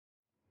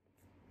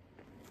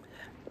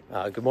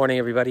Good morning,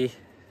 everybody.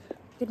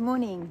 Good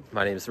morning.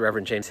 My name is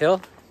Reverend James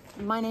Hill.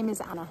 My name is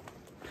Anna.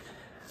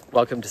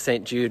 Welcome to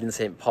St. Jude and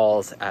St.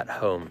 Paul's at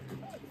home.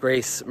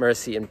 Grace,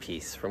 mercy, and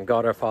peace from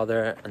God our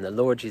Father and the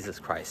Lord Jesus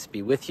Christ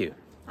be with you.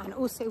 And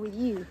also with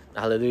you.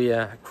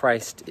 Hallelujah,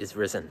 Christ is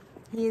risen.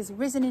 He is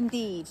risen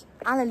indeed.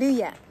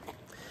 Hallelujah.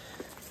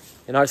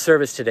 In our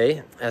service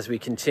today, as we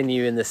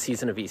continue in this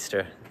season of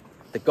Easter,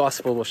 the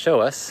Gospel will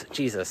show us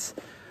Jesus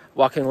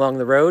walking along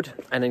the road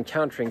and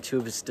encountering two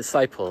of his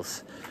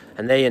disciples,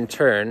 and they in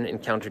turn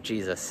encounter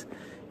Jesus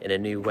in a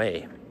new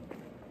way.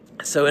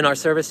 So in our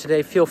service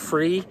today, feel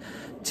free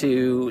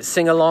to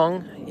sing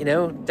along,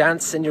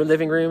 dance in your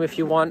living room if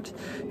you want,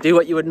 do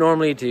what you would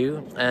normally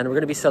do, and we're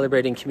going to be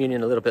celebrating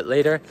communion a little bit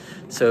later,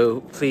 so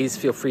please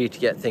feel free to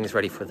get things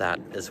ready for that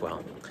as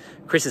well.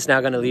 Chris is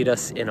now going to lead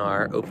us in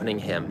our opening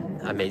hymn,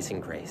 Amazing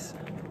Grace.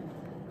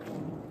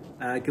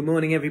 Good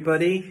morning,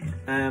 everybody.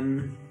 I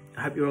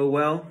hope you're all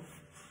well.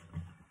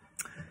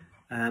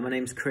 My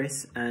name's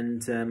Chris,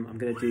 and I'm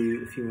going to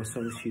do a few more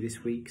songs for you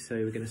this week. So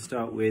we're going to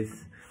start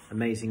with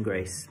Amazing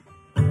Grace.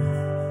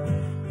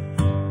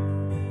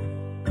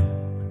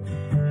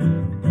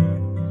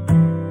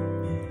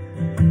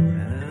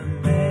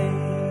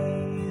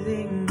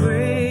 Amazing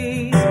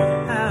grace,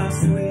 how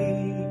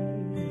sweet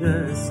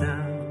the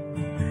sound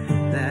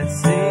that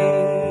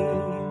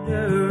saved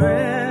a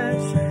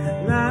wretch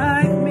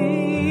like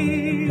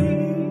me.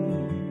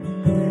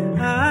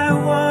 I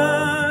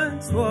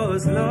once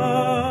was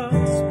lost,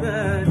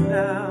 but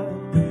now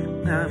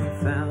I'm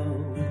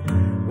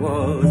found,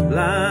 was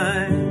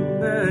blind,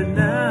 but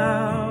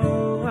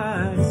now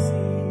I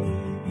see.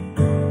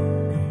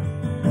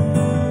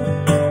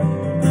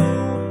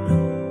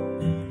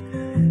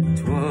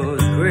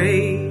 'Twas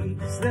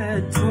grace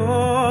that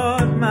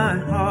taught my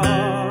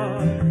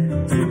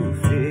heart to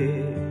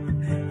fear,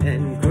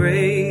 and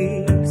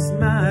grace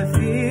my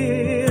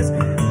fears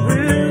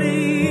relieved.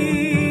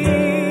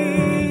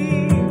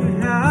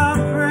 How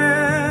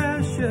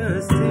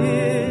precious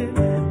did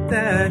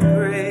that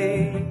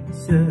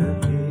grace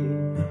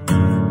appear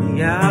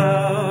the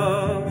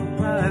hour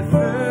I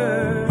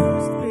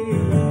first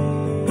believed.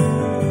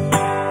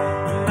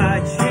 My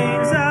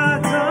chains are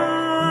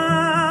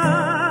gone,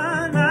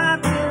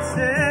 I've been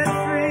set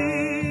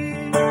free.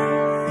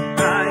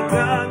 My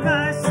God,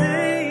 my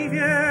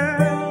Savior,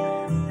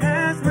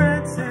 has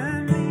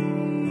ransomed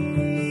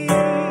me.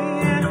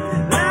 And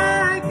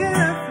like a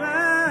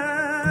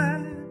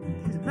flood,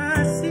 His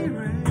mercy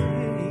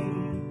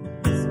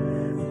reigns,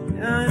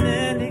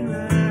 unending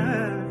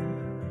love,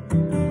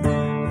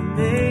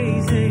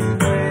 amazing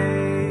grace.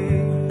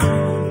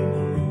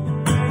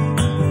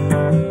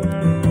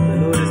 The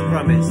Lord has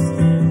promised.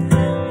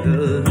 The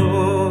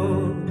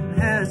Lord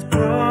has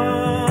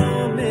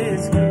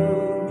promised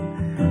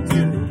good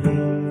to me.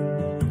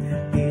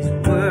 His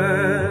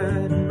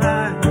word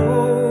my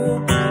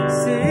hope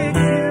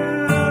secures.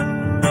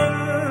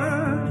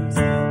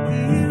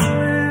 He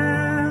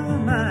will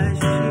my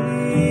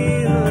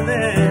shield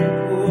and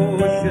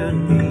portion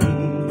be,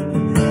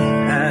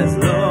 as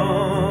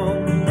long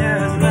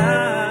as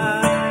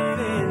life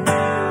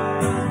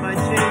endures. My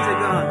chains are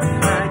gone.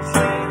 My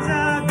chains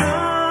are gone.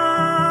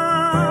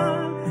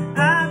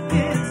 I've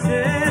been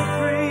set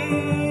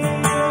free.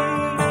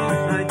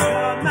 My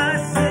God, my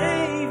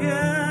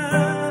Savior,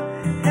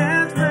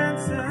 has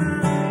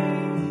ransomed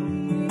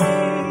me.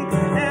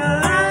 And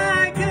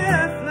like a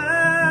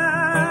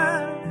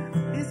flood,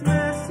 His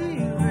mercy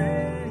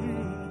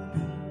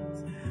reigns,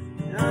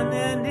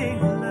 unending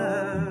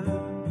love,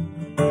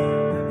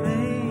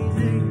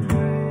 amazing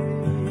grace.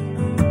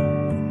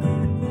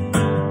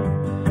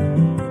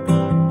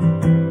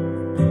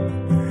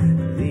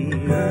 The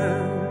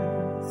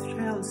earth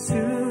shall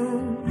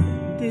soon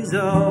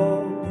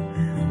dissolve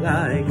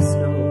like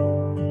snow.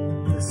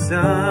 The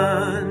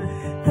sun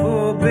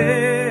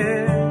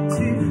forbear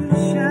to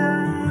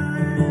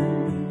shine.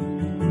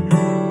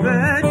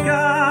 But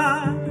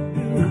God,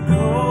 you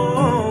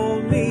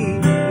called me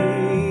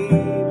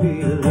here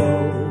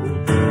below,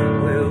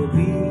 will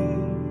be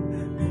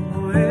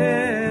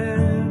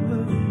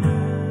forever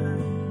mine.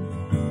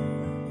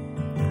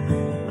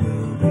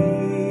 Will be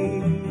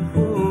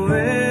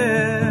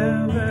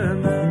forever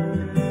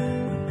mine.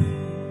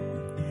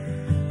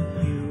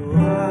 You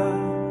are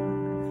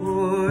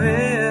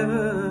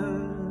forever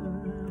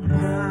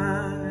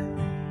mine.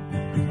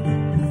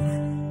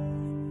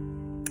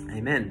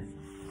 Amen.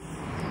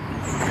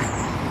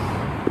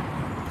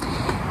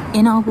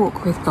 In our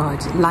walk with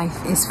God,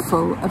 life is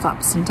full of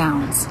ups and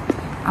downs,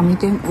 and we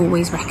don't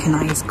always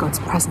recognise God's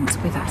presence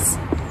with us.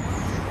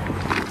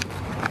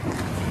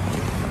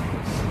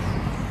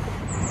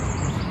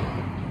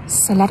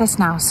 So let us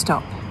now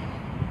stop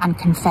and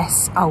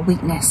confess our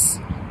weakness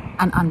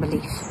and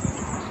unbelief.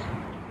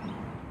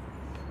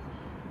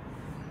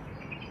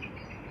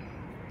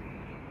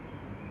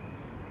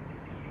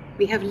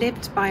 We have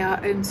lived by our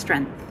own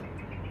strength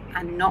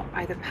and not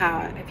by the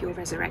power of your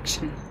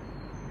resurrection.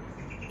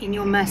 In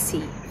your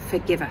mercy,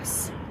 forgive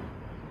us.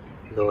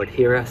 Lord,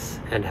 hear us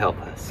and help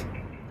us.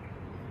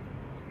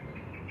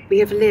 We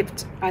have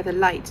lived by the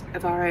light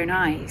of our own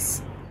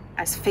eyes,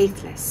 as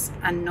faithless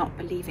and not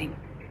believing.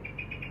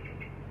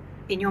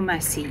 In your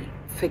mercy,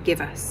 forgive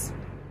us.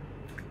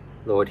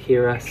 Lord,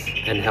 hear us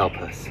and help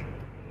us.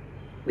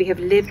 We have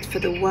lived for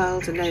the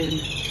world alone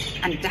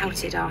and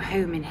doubted our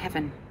home in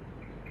heaven.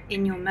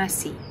 In your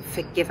mercy,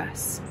 forgive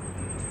us.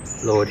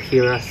 Lord,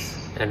 hear us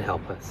and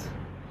help us.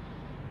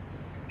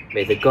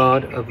 May the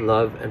God of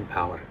love and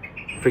power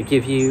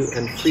forgive you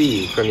and free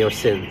you from your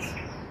sins,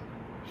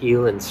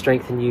 heal and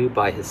strengthen you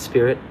by his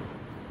Spirit,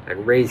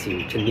 and raise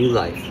you to new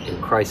life in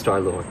Christ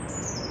our Lord.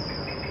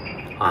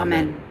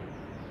 Amen.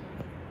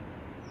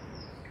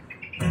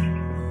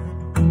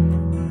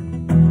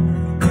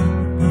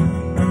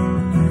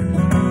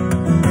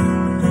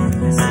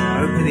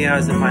 Open the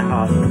eyes of my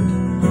heart,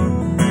 Lord.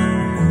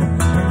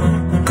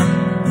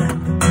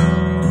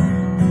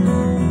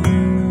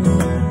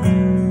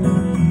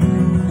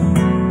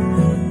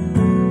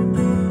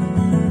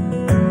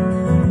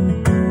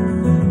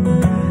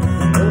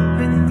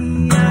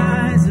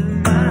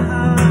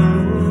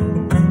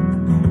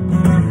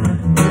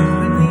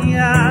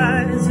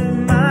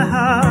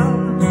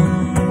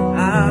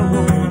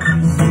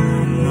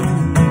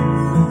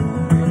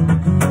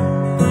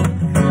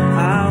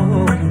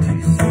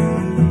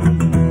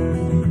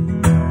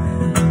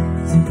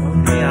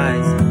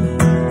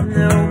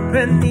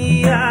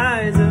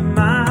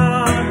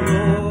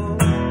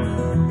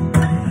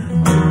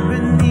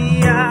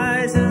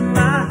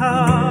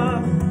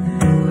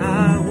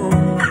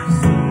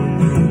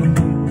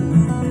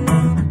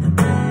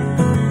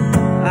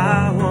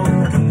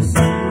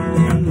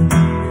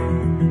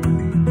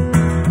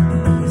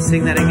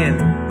 Sing that again.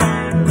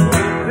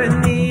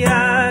 Open the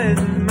eyes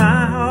of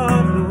my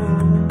heart,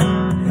 Lord.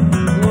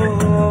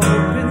 Oh,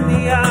 open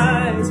the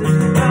eyes of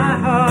my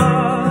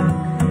heart.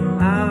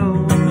 I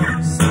want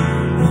to see.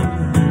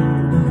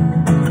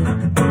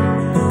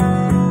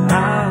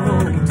 I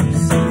want to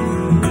see.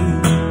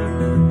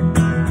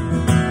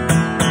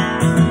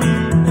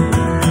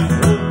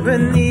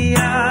 Open the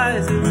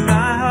eyes of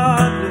my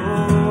heart,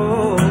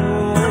 Lord.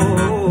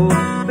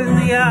 Open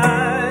the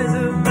eyes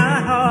of my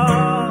heart.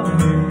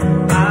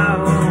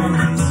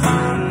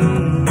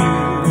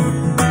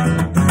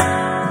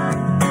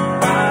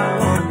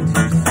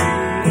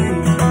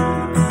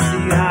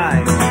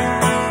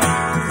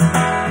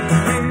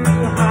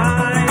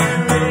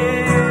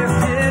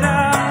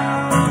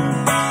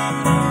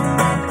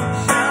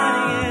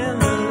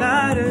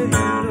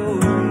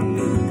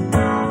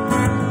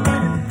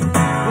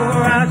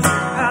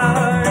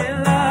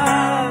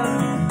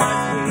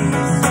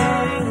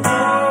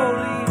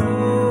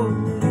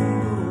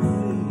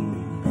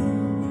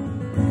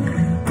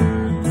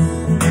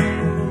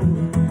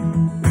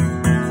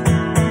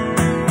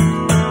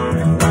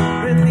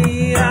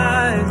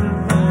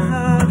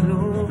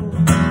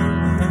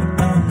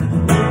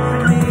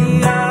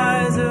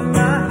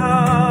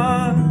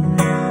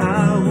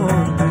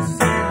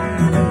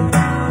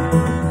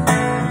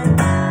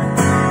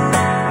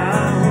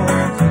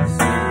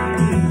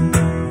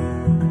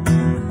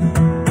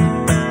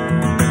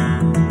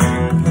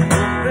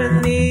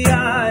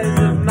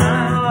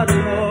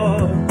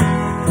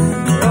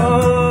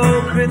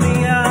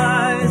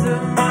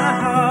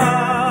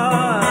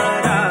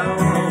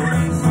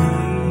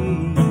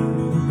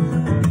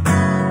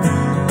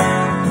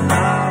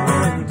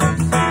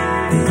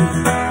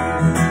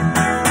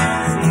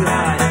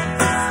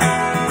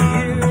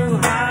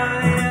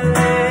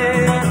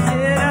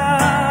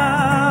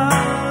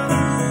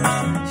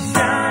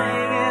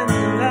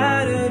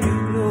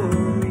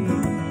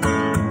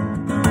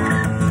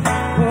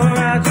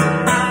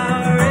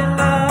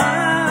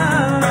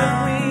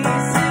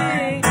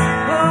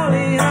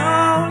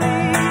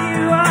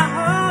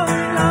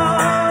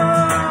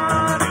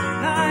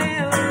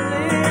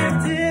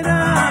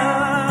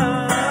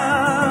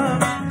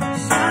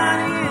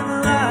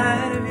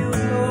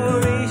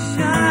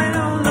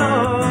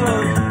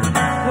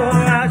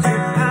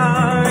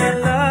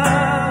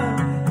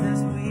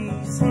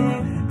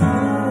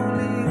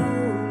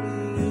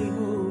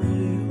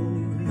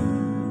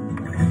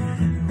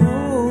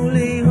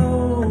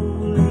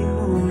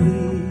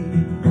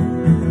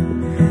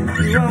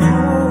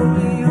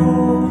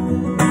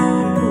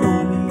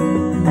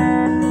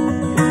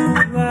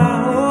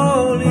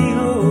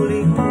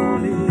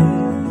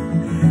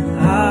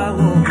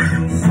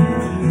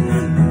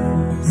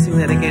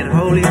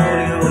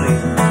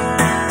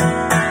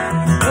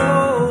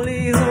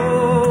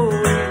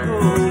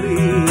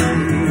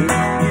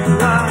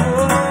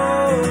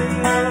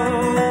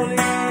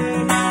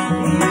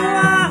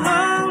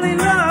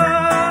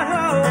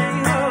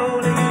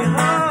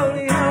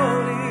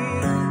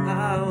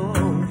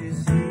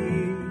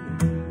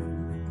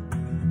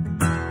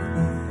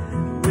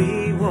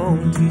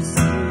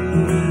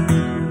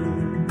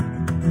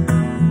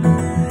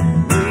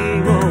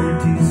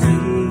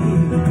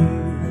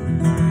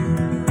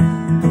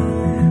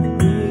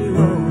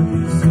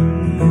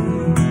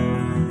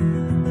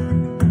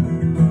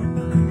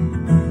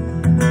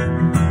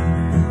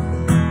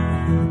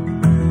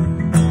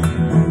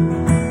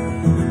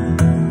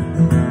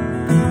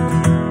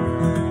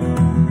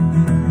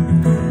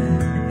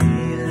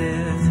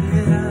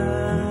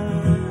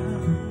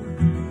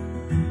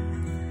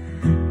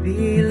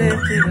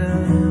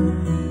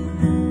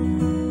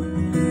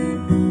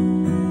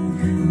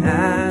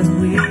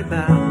 we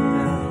bow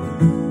down,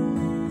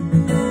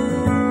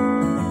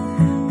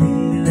 be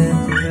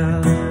lifted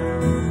up.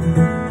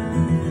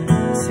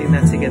 Let's sing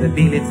that together.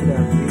 Be lifted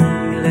up. Be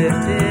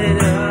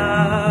lifted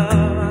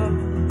up.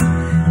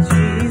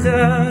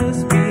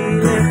 Jesus, be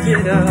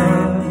lifted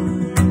up.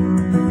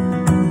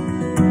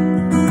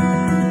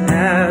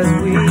 As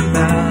we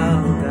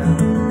bow down,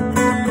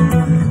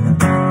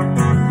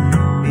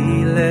 be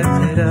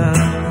lifted up.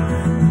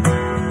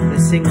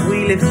 Let's sing, we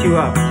lift you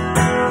up.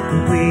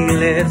 We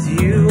lift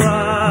you up.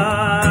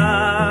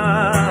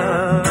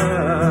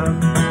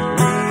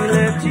 We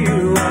lift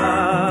you up.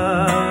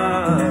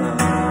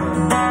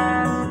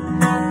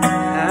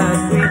 As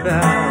we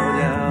bow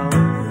down,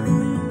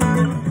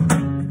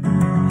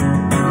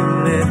 we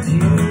lift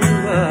you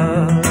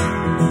up.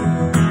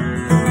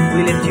 We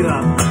lift you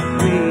up.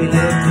 We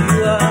lift you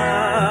up.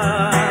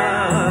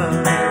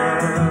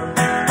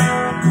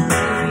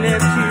 We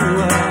lift you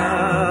up.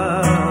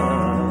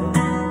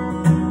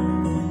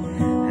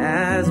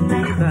 As we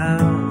bow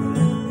down,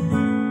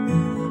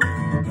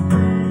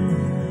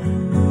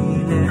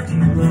 we lift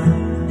you up.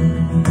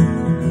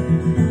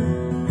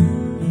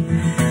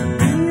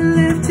 Be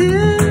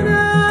lifted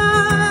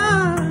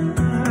up.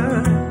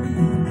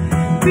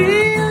 Be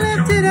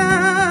lifted up.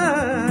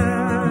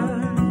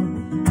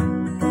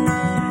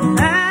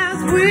 As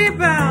we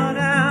bow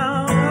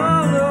down,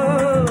 oh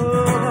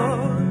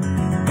Lord,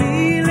 be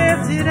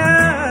lifted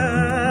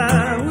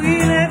up. We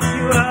lift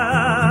you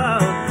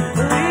up.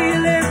 We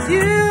lift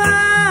you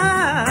up.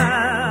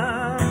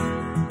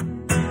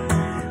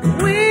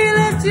 We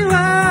lift you up.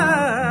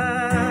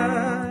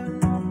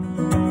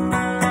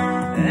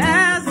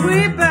 As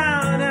we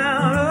bow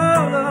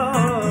down, oh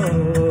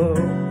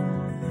Lord,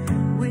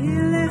 we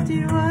lift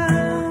you up.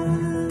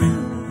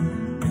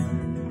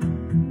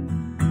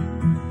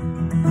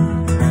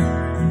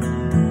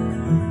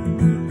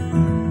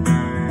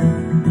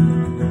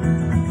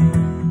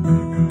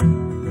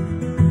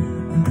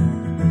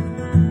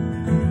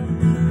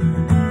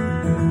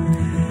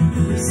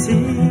 We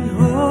sing,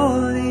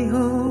 holy,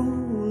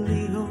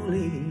 holy,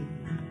 holy.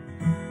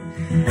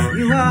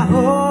 You are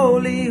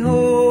holy,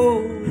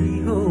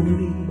 holy,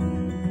 holy.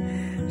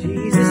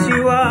 Jesus,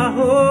 you are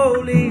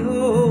holy,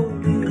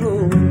 holy,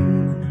 holy.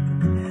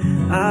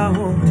 I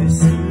want to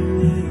see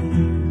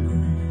you.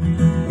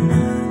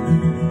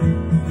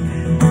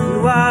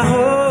 Are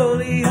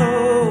holy,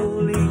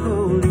 holy,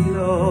 holy,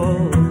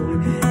 Lord.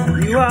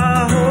 You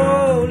are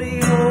holy,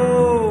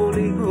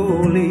 holy,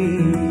 holy.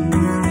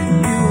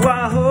 You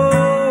are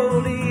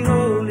holy,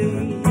 holy.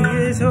 He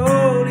is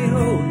holy,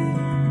 holy.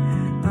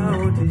 I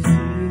want to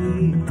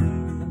see.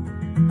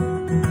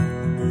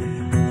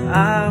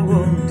 I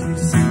want to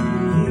see.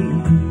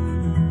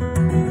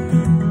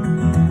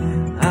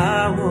 I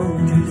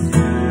want to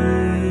see.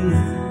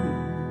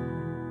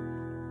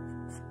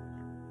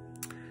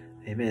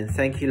 Amen.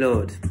 Thank you,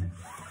 Lord.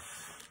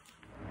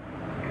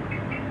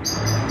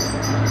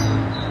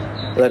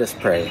 Let us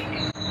pray.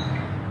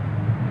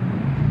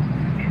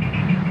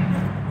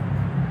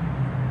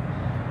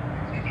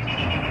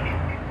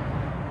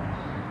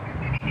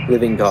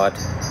 Living God,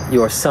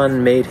 your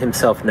Son made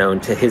himself known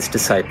to his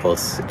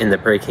disciples in the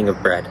breaking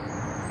of bread.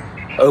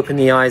 Open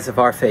the eyes of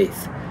our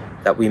faith,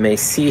 that we may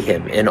see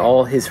him in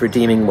all his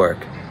redeeming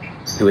work,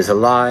 who is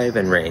alive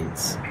and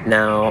reigns,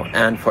 now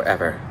and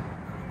forever.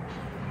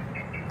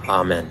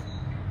 Amen.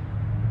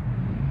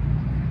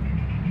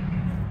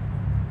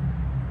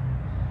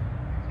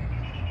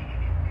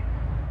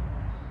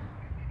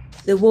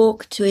 The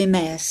walk to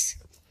Emmaus.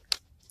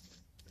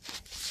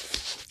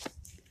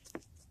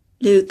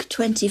 Luke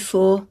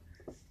 24,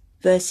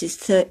 verses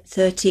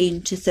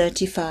 13 to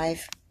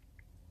 35.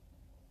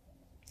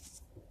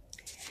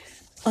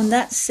 On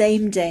that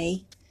same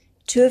day,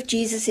 2 of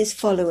Jesus'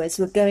 followers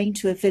were going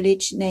to a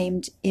village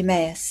named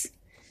Emmaus,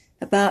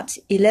 about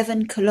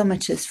 11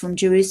 kilometers from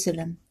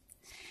Jerusalem,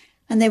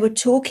 and they were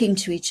talking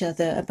to each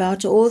other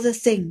about all the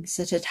things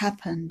that had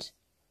happened.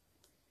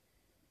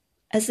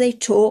 As they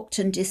talked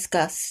and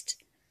discussed,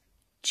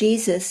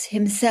 Jesus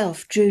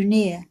himself drew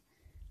near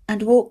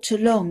and walked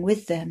along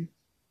with them.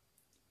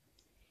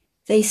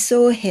 They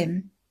saw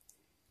him,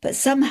 but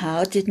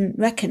somehow didn't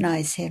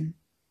recognize him.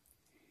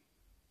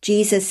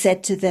 Jesus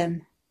said to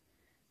them,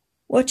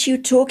 "What are you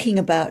talking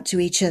about to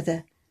each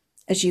other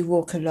as you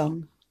walk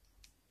along?"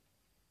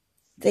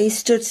 They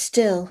stood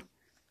still,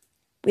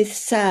 with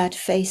sad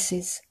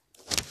faces.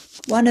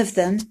 One of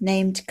them,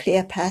 named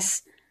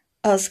Cleopas,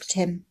 asked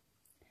him,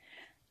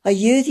 "Are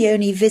you the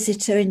only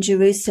visitor in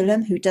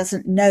Jerusalem who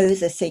doesn't know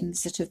the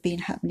things that have been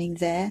happening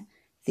there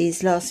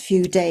these last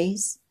few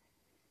days?"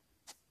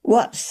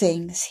 "What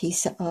things?" he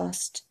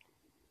asked.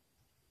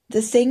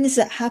 "The things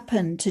that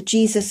happened to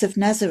Jesus of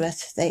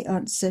Nazareth," they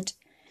answered.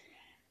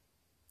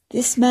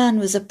 "This man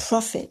was a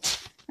prophet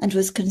and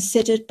was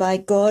considered by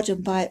God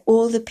and by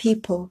all the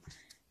people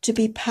to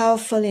be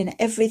powerful in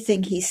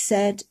everything he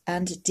said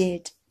and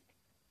did.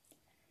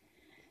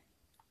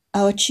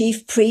 Our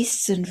chief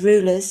priests and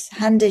rulers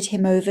handed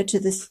him over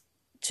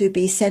to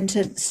be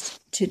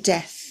sentenced to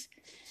death,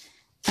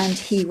 and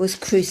he was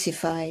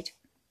crucified.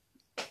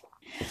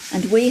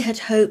 and we had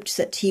hoped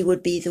that he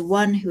would be the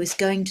one who was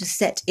going to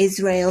set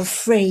Israel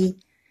free.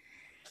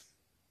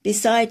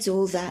 Besides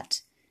all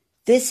that,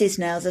 this is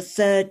now the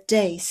third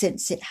day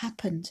since it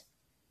happened.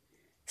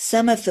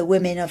 Some of the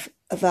women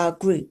of our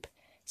group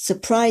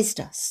surprised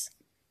us.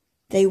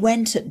 They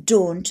went at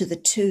dawn to the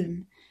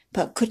tomb,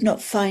 but could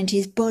not find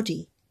his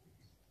body.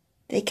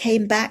 They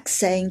came back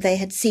saying they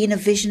had seen a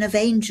vision of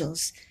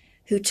angels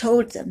who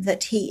told them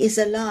that he is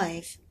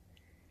alive.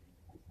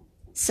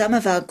 Some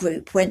of our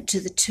group went to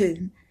the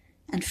tomb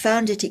and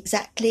found it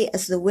exactly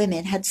as the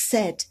women had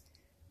said,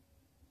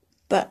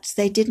 but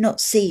they did not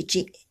see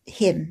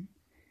him.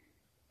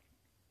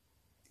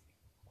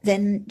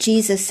 Then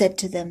Jesus said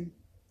to them,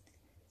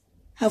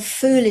 "How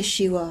foolish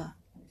you are!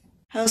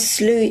 How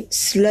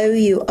slow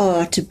you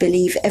are to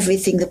believe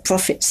everything the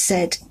prophets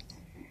said.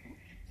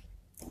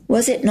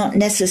 Was it not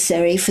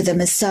necessary for the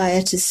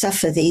Messiah to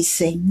suffer these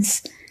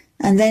things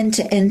and then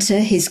to enter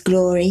his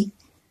glory?"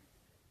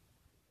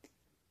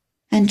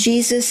 And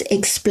Jesus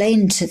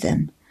explained to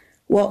them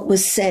what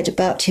was said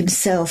about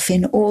himself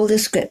in all the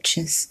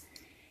scriptures,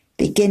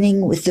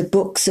 beginning with the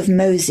books of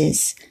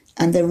Moses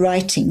and the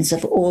writings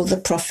of all the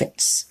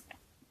prophets.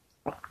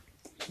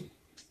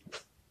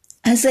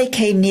 As they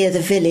came near the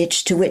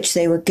village to which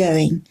they were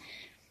going,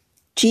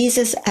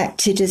 Jesus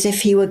acted as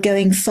if he were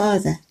going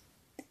farther.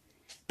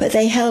 But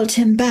they held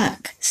him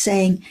back,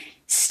 saying,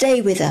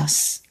 "Stay with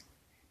us.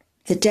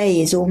 The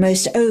day is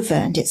almost over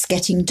and it's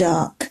getting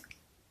dark."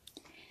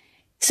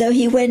 So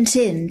he went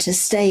in to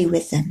stay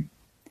with them.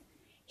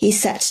 He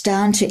sat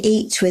down to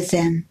eat with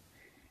them,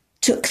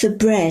 took the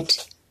bread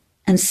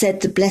and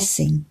said the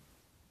blessing.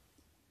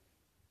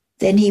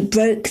 Then he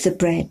broke the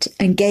bread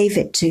and gave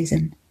it to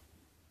them.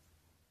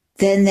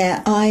 Then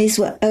their eyes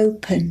were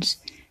opened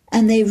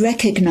and they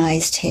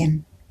recognized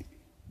him,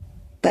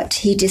 but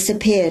he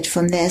disappeared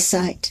from their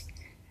sight.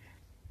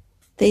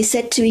 They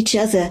said to each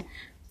other,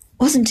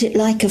 "Wasn't it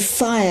like a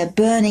fire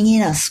burning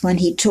in us when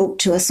he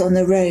talked to us on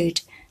the road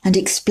and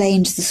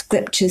explained the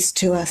scriptures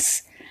to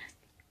us?"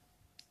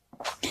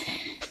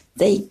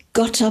 They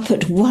got up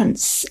at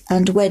once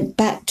and went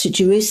back to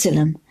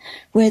Jerusalem,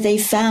 where they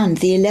found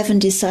the 11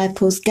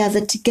 disciples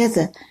gathered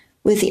together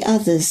with the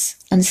others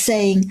and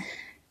saying,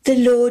 "The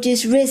Lord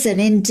is risen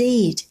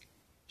indeed.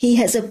 He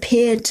has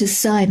appeared to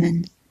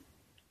Simon."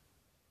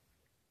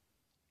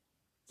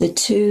 The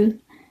two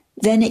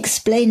then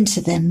explained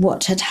to them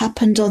what had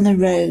happened on the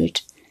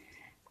road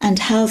and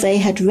how they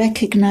had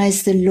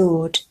recognized the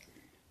Lord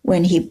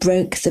when he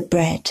broke the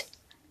bread.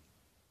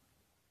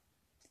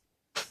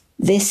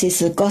 This is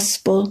the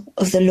gospel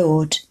of the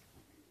Lord.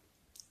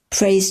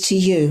 Praise to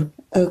you,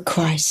 O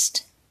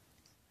Christ.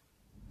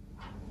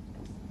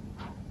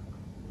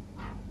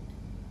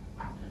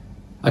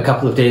 A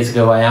couple of days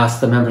ago, I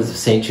asked the members of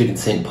St. Jude and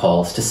St.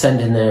 Paul's to send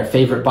in their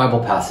favorite Bible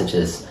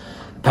passages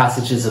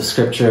of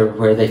Scripture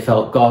where they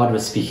felt God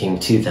was speaking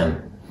to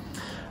them.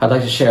 I'd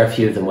like to share a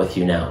few of them with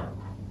you now.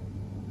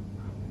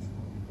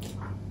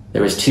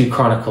 There was 2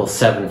 Chronicles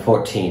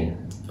 7:14,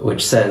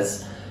 which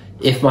says,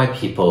 "If my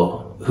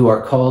people who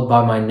are called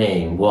by my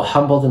name will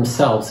humble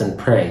themselves and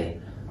pray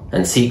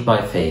and seek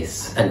my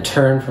face and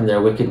turn from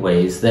their wicked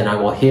ways, then I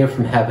will hear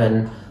from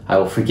heaven, I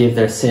will forgive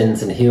their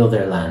sins and heal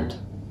their land."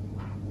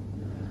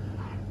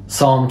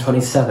 Psalm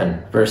 27,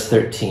 verse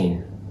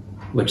 13,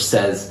 which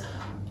says,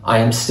 "I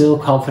am still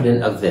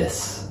confident of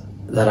this,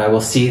 that I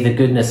will see the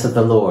goodness of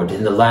the Lord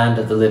in the land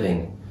of the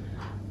living.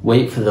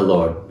 Wait for the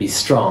Lord, be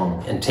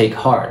strong and take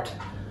heart,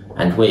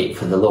 and wait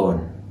for the Lord."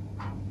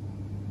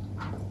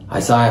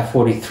 Isaiah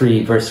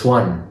 43, verse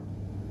 1,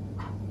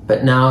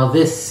 "But now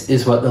this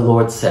is what the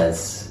Lord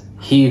says,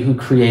 He who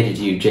created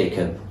you,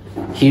 Jacob,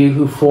 He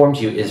who formed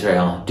you,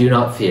 Israel, do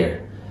not fear.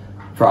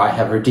 For I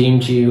have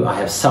redeemed you, I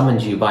have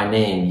summoned you by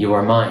name, you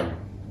are mine."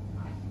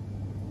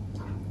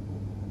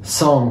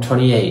 Psalm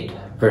 28,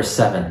 verse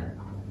 7.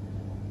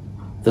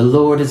 "The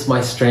Lord is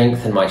my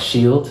strength and my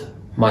shield.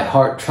 My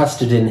heart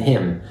trusted in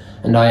him,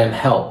 and I am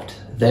helped.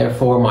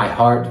 Therefore my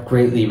heart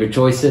greatly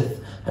rejoiceth,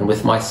 and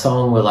with my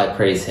song will I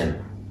praise him."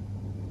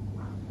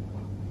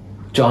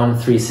 John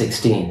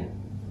 3:16.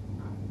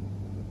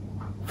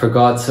 "For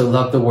God so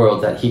loved the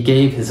world that he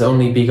gave his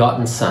only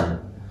begotten Son,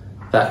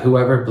 that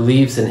whoever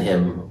believes in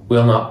him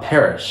will not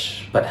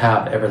perish, but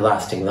have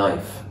everlasting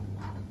life."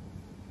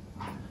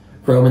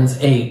 Romans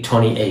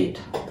 8:28.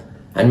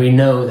 "And we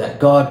know that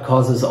God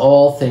causes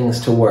all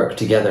things to work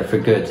together for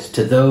good,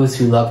 to those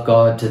who love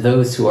God, to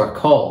those who are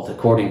called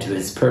according to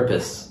his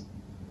purpose."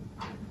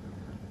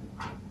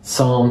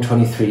 Psalm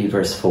 23,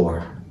 verse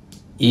 4.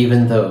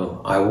 "Even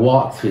though I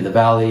walk through the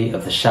valley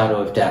of the shadow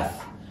of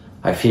death,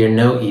 I fear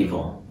no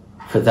evil,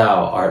 for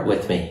thou art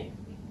with me."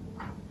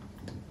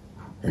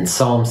 And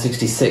Psalm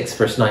 66,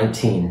 verse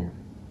 19.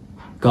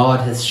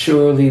 "God has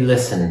surely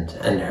listened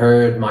and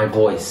heard my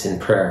voice in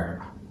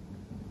prayer."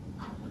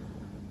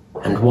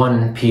 And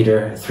 1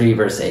 Peter 3,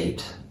 verse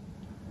 8.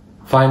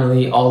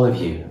 "Finally, all of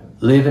you,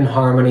 live in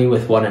harmony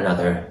with one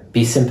another,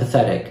 be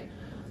sympathetic,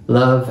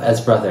 love as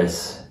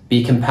brothers,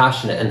 be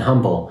compassionate and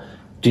humble,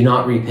 do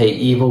not repay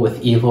evil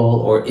with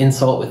evil or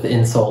insult with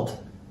insult,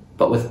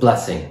 but with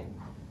blessing,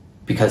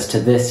 because to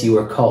this you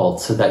were called,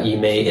 so that ye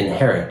may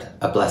inherit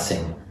a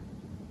blessing.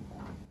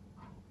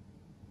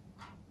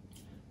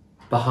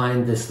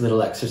 Behind this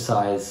little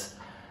exercise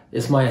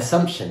is my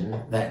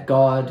assumption that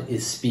God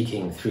is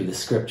speaking through the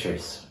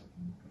scriptures.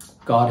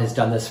 God has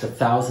done this for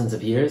thousands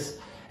of years,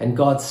 and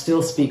God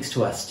still speaks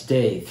to us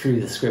today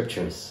through the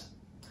scriptures.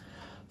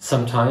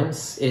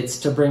 Sometimes it's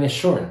to bring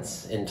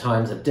assurance in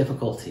times of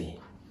difficulty,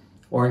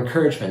 or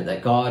encouragement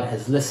that God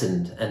has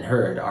listened and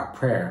heard our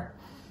prayer.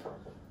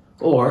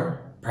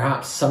 Or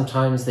perhaps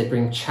sometimes they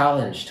bring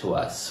challenge to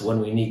us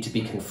when we need to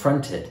be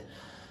confronted,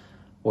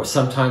 or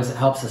sometimes it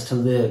helps us to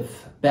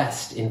live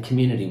best in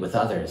community with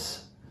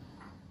others.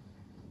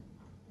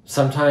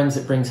 Sometimes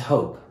it brings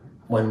hope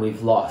when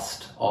we've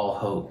lost all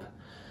hope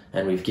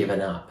and we've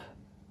given up.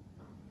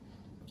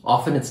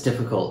 Often it's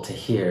difficult to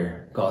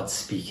hear God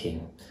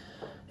speaking,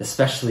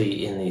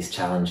 especially in these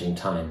challenging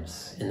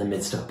times, in the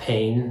midst of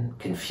pain,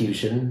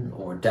 confusion,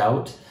 or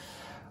doubt,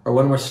 or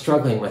when we're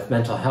struggling with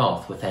mental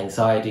health, with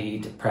anxiety,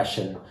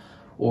 depression,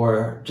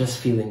 or just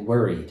feeling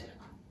worried.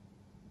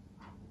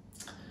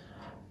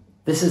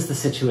 This is the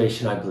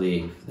situation, I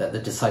believe, that the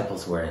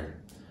disciples were in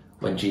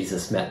when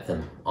Jesus met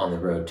them on the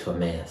road to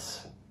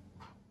Emmaus.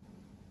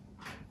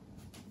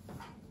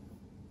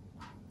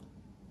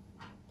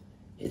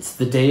 It's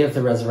the day of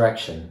the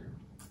resurrection,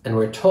 and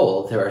we're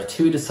told there are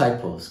two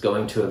disciples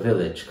going to a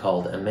village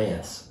called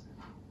Emmaus.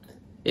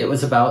 It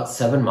was about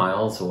 7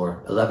 miles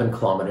or 11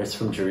 kilometers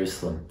from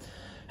Jerusalem,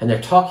 and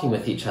they're talking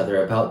with each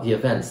other about the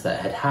events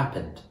that had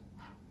happened.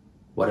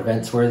 What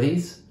events were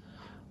these?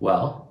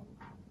 Well,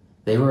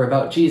 they were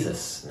about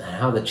Jesus, and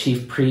how the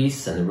chief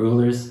priests and the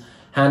rulers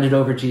handed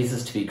over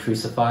Jesus to be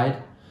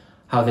crucified,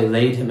 how they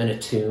laid him in a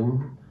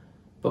tomb,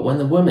 but when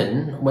the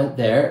women went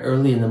there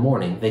early in the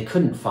morning, they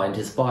couldn't find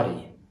his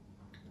body.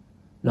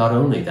 Not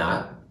only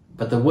that,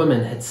 but the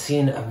women had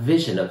seen a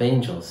vision of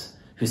angels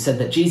who said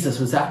that Jesus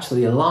was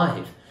actually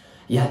alive,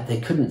 yet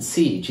they couldn't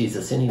see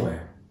Jesus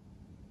anywhere.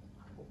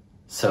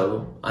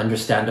 So,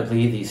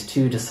 understandably, these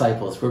two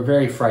disciples were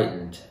very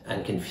frightened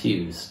and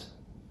confused.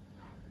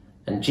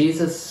 And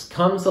Jesus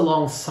comes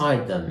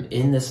alongside them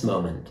in this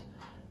moment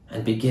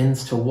and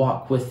begins to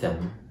walk with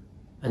them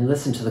and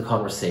listen to the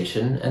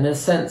conversation, and in a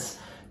sense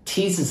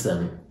teases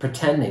them,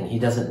 pretending he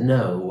doesn't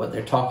know what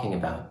they're talking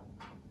about.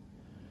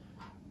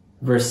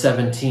 Verse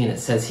 17, it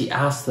says, he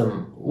asked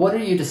them, "What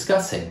are you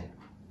discussing?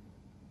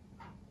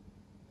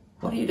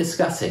 What are you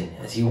discussing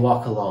as you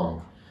walk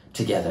along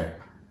together?"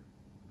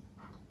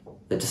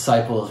 The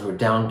disciples were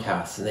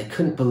downcast, and they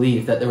couldn't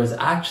believe that there was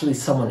actually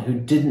someone who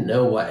didn't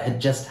know what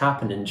had just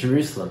happened in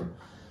Jerusalem.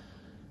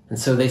 And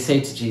so they say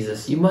to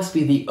Jesus, "You must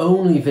be the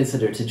only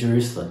visitor to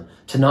Jerusalem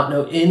to not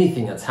know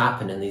anything that's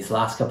happened in these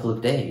last couple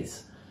of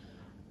days."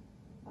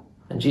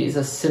 And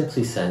Jesus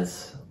simply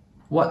says,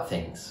 "What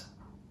things?"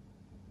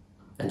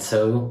 And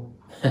so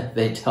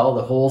they tell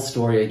the whole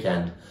story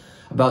again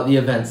about the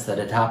events that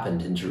had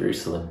happened in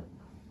Jerusalem.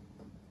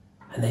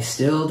 And they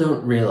still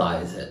don't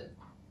realize it,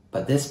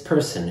 but this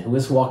person who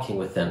is walking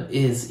with them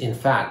is in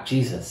fact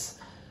Jesus,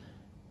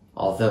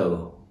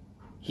 although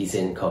he's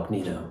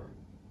incognito.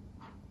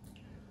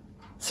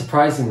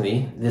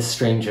 Surprisingly, this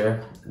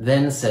stranger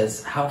then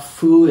says how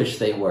foolish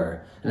they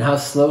were and how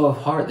slow of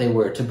heart they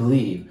were to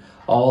believe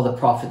all the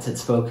prophets had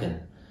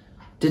spoken.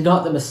 Did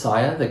not the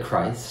Messiah, the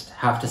Christ,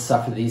 have to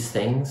suffer these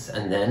things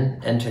and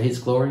then enter his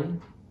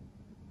glory?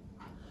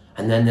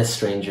 And then this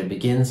stranger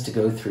begins to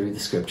go through the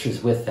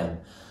scriptures with them,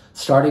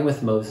 starting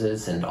with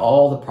Moses and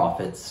all the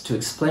prophets, to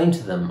explain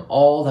to them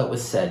all that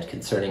was said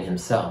concerning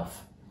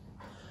himself.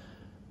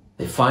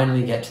 They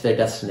finally get to their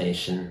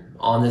destination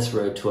on this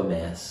road to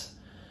Emmaus,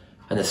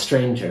 and the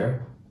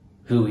stranger,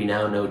 who we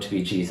now know to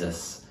be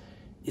Jesus,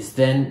 is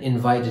then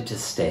invited to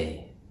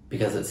stay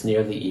because it's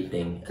nearly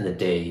evening and the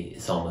day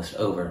is almost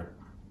over.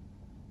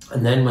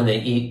 And then when they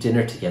eat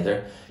dinner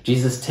together,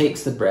 Jesus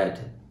takes the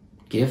bread,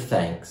 gives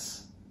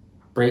thanks,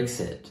 breaks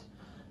it,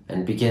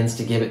 and begins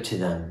to give it to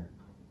them.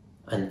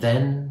 And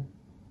then,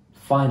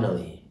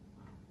 finally,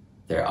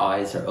 their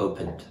eyes are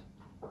opened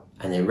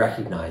and they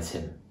recognize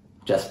him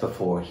just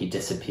before he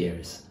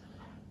disappears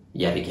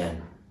yet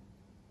again.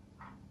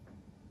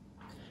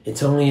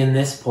 It's only in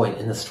this point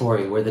in the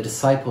story where the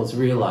disciples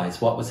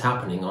realize what was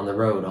happening on the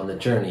road, on the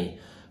journey,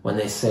 when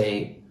they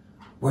say,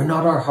 "Were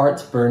not our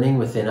hearts burning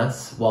within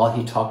us while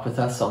he talked with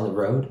us on the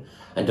road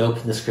and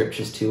opened the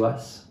scriptures to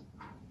us?"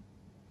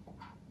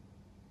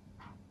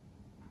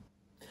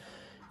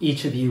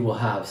 Each of you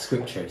will have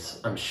scriptures,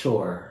 I'm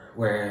sure,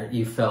 where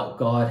you felt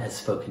God has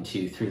spoken to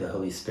you through the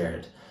Holy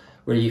Spirit,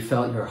 where you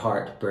felt your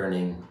heart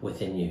burning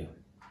within you.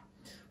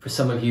 For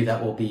some of you,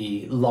 that will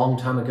be a long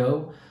time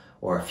ago,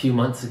 or a few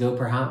months ago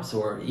perhaps,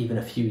 or even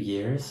a few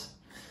years.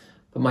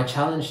 But my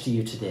challenge to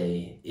you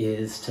today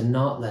is to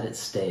not let it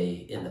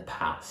stay in the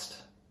past.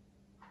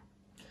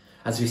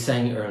 As we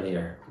sang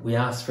earlier, we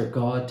asked for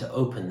God to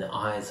open the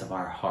eyes of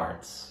our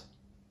hearts.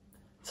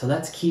 So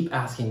let's keep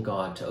asking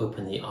God to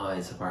open the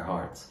eyes of our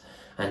hearts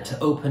and to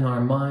open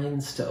our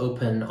minds, to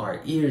open our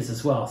ears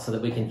as well, so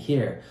that we can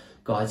hear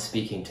God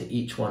speaking to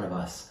each one of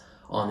us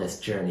on this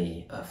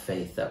journey of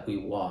faith that we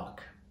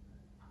walk.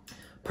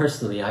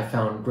 Personally, I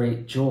found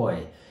great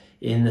joy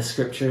in the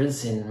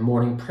scriptures in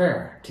morning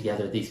prayer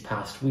together these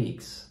past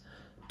weeks.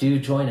 Do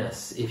join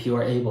us if you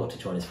are able to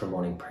join us for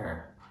morning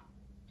prayer.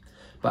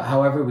 But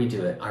however we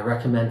do it, I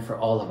recommend for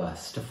all of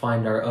us to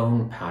find our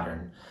own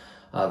pattern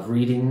of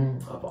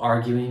reading, of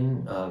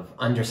arguing, of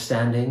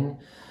understanding,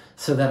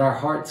 so that our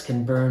hearts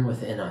can burn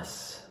within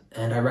us.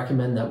 And I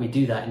recommend that we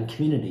do that in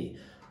community,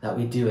 that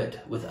we do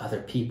it with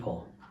other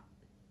people.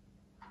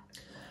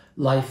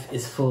 Life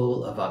is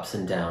full of ups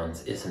and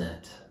downs, isn't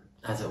it?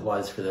 As it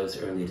was for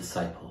those early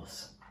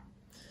disciples.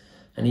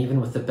 And even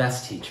with the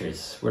best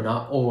teachers, we're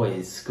not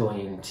always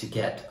going to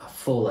get a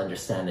full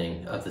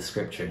understanding of the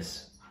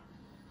scriptures.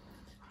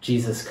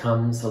 Jesus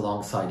comes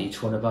alongside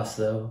each one of us,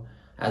 though,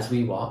 as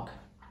we walk.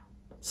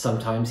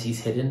 Sometimes he's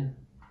hidden.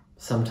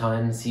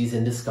 Sometimes he's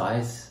in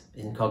disguise,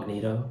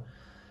 incognito.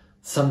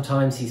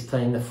 Sometimes he's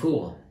playing the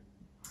fool.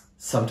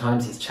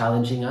 Sometimes he's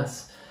challenging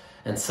us.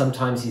 And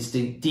sometimes he's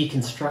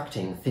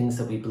deconstructing things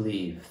that we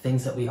believe,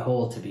 things that we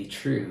hold to be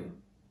true.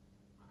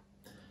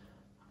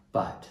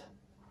 But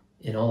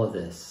in all of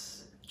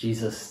this,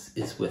 Jesus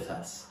is with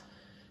us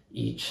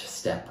each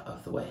step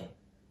of the way.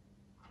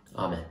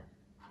 Amen.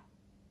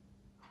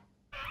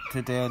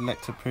 Today I'd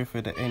like to pray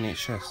for the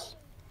NHS.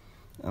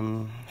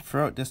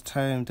 Throughout this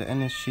time, the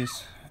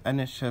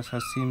NHS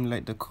has seemed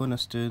like the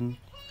cornerstone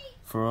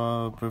for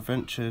our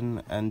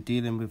prevention and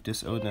dealing with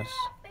this illness,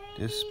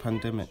 this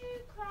pandemic.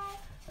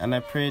 And I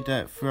pray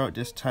that throughout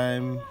this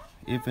time,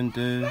 even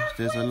though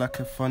there's a lack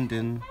of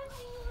funding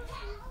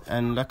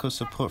and lack of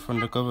support from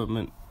the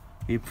government,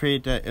 we pray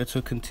that it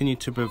will continue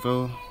to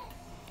prevail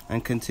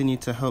and continue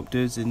to help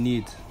those in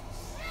need.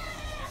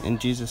 In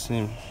Jesus'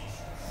 name.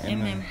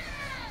 Amen.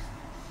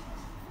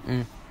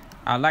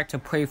 I'd like to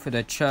pray for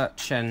the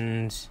church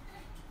and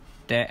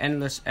their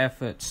endless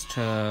efforts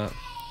to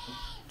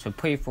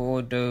pray for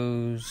all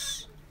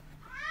those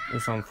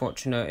who's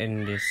unfortunate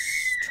in this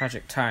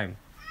tragic time,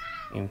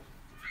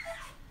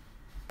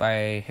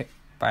 by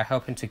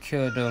helping to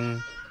cure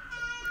them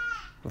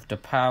with the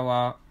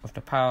power,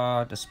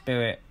 the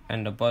Spirit,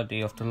 and the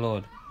body of the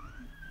Lord.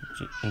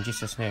 In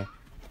Jesus' name.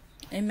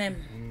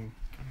 Amen.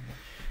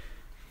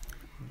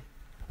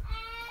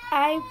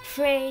 I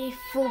pray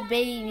for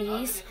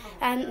babies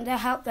and the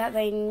help that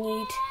they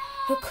need,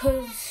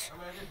 because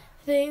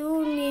they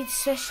all need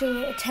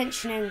special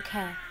attention and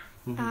care.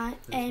 Amen.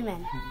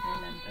 Amen.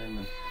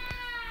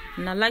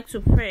 And I'd like to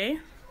pray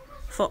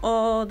for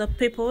all the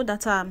people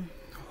that are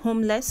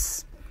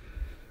homeless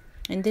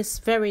in this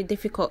very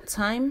difficult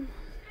time,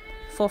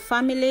 for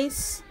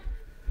families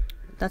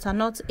that are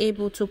not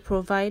able to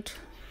provide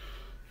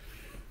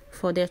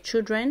for their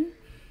children.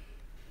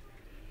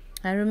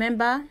 I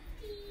remember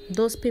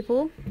those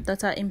people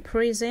that are in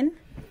prison.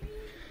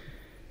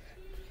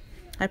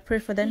 I pray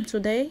for them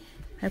today.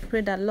 I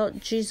pray that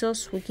Lord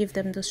Jesus will give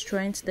them the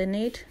strength they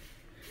need.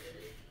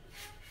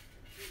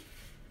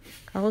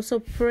 I also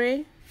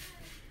pray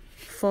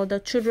for the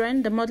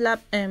children, the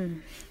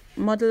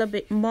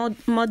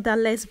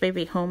motherless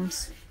baby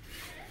homes,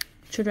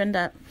 children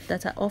that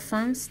are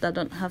orphans, that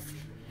don't have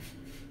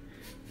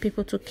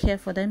people to care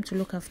for them, to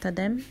look after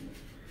them.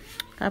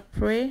 I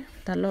pray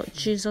that Lord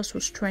Jesus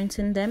will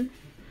strengthen them,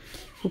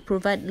 will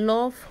provide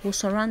love, will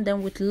surround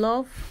them with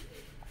love,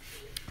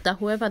 that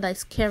whoever that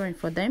is caring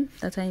for them,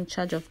 that are in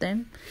charge of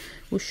them,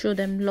 will show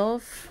them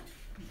love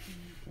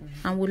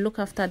and will look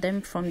after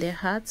them from their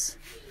hearts.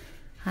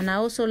 And I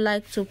also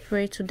like to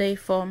pray today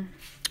for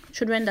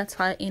children that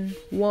are in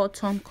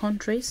war-torn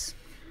countries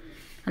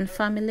and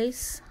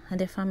families, and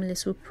their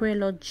families. We pray,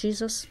 Lord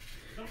Jesus,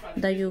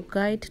 that you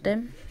guide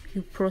them,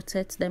 you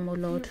protect them, O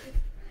Lord.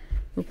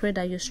 We pray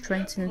that you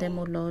strengthen them,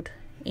 O Lord.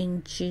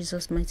 In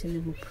Jesus' mighty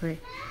name we pray.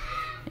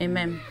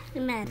 Amen.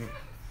 Amen.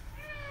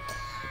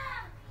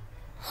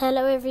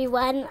 Hello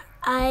everyone.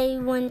 I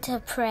want to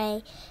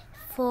pray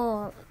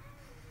for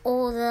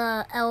all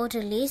the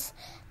elderlies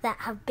that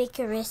have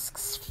bigger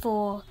risks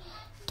for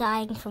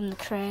dying from the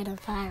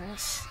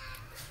coronavirus.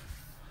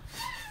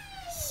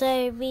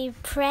 So we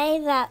pray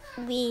that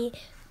we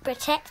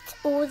protect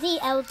all the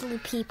elderly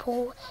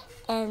people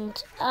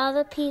and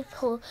other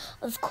people,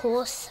 of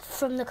course,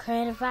 from the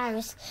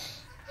coronavirus.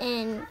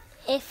 And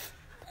if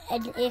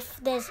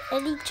there's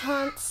any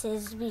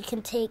chances we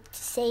can take to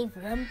save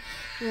them,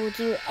 we'll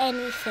do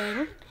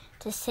anything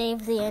to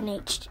save the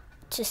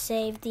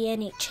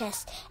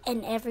NHS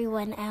and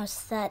everyone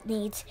else that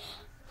needs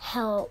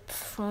help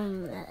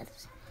from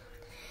that.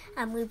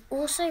 And we've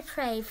also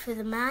prayed for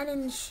the man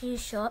in the shoe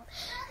shop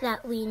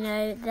that we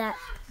know that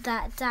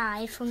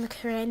died from the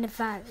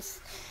coronavirus.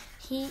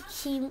 He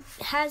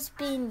has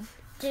been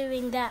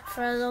doing that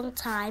for a long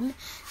time,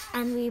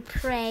 and we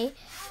pray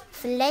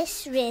for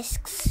less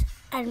risks.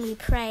 And we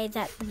pray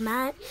that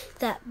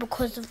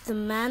because of the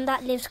man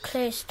that lives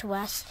close to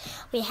us,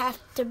 we have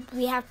to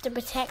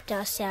protect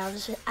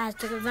ourselves, as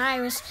the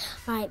virus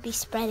might be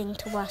spreading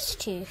to us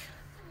too.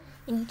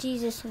 In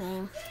Jesus'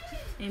 name.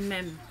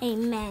 Amen.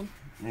 Amen.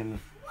 Amen.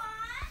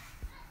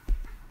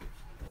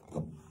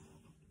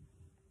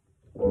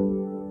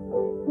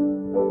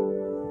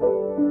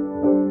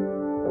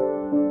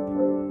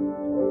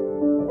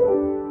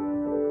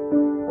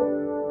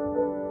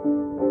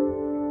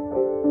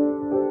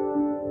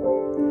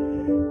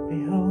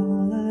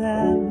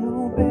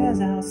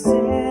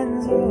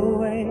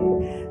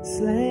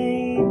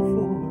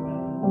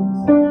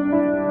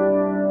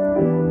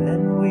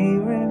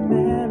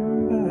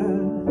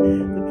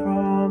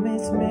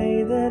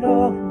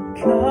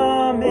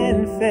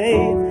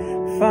 faith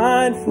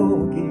find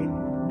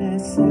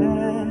forgiveness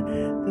at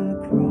the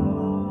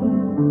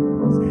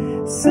cross.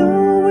 So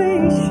we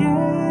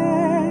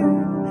share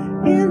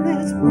in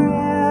this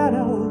bread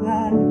of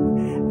life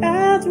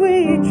as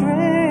we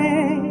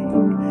drink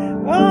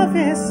of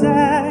his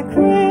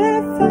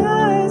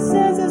sacrifice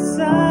as a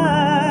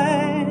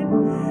sign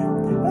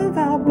of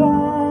our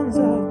bonds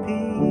of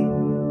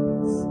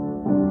peace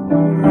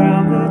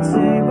around the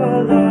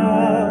table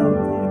of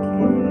the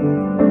King.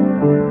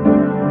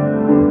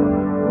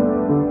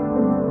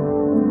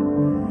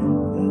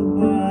 The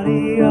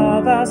body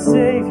of our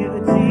Savior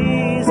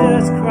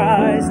Jesus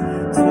Christ,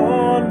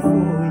 torn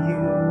for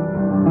you.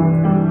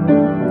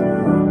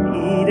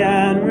 Eat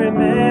and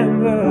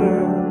remember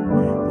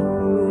the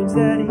wounds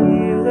that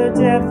heal, the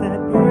depth that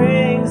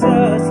brings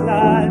us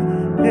life,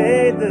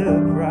 paid the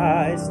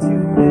price to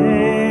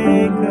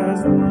make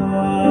us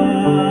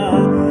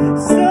one.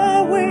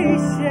 So we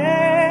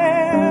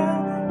share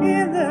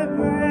in the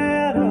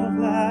bread of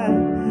life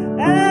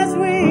as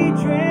we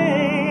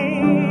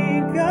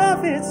drink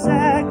of its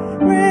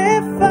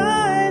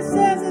sacrifice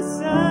as a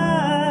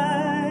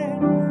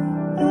sign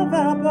of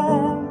our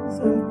bonds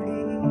of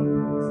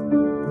peace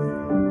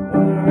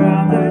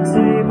around the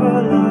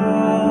table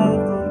of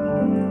the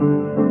King.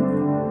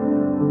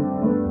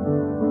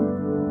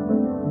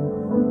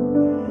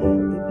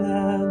 The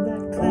blood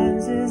that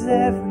cleanses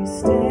every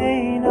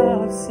stain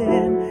of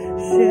sin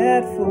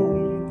shed for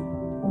you.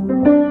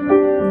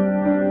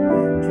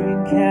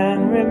 Drink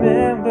and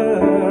remember,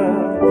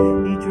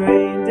 he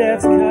drained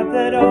death's cup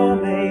that all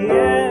may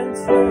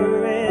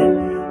enter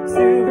in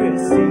to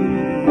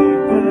receive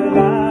the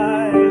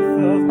life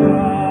of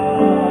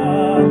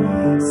God.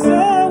 So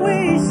we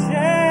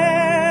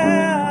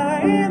share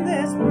in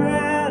this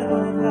bread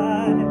of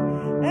life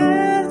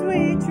as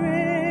we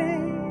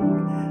drink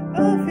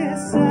of his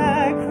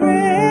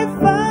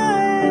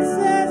sacrifice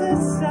as a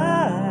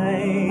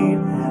sign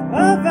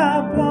of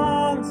our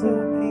bonds of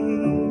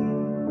peace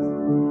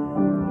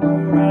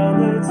around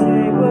the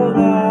table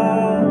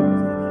of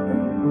the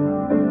King.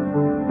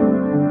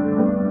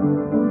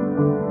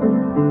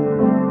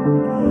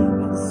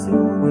 And so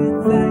with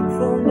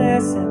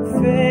thankfulness and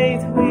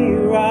faith we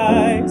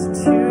rise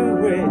to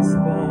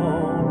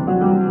respond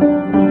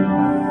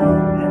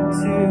and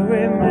to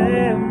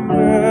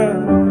remember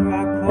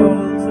our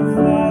call to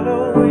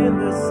follow in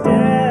the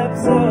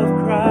steps of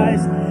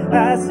Christ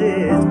as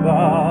his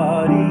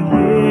body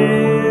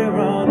here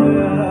on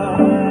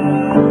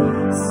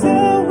earth. So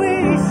we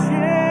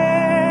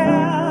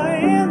share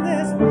in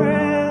this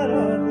bread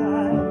of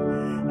life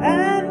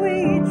and we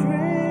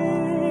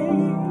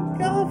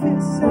drink of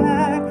his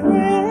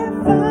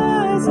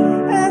sacrifice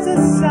as a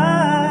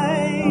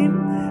sign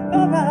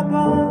of our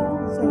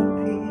bonds of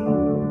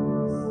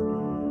peace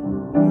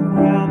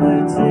around the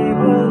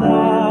table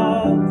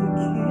of the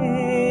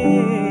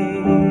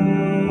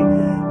King,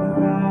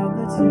 around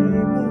the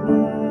table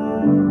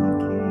of the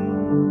King.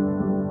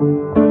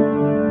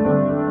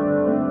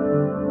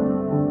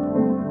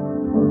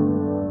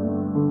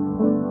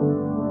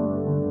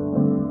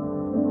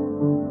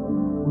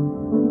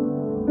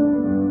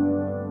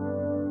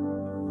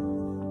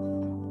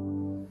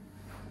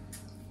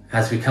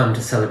 As we come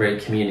to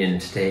celebrate communion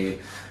today,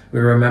 we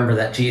remember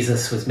that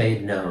Jesus was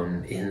made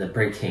known in the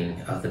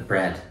breaking of the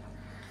bread.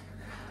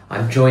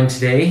 I'm joined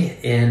today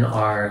in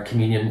our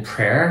communion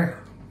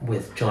prayer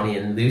with Johnny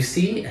and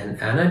Lucy and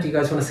Anna. Do you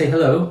guys want to say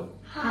hello?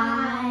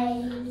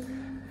 Hi.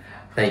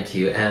 Thank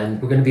you. And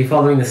we're going to be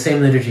following the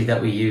same liturgy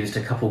that we used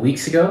a couple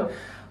weeks ago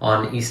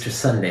on Easter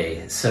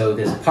Sunday. So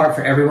there's a part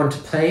for everyone to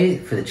play,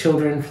 for the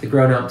children, for the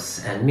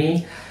grown-ups, and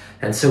me.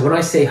 And so when I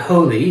say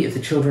holy, if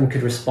the children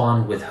could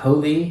respond with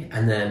holy,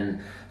 and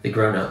then the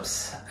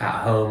grown-ups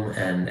at home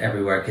and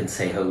everywhere can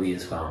say holy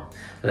as well.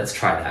 Let's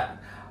try that.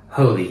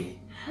 Holy.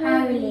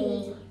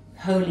 Holy.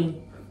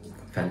 Holy.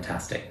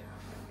 Fantastic.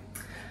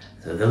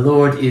 So the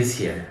Lord is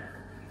here.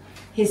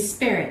 His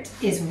Spirit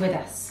is with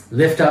us.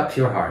 Lift up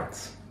your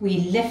hearts. We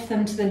lift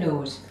them to the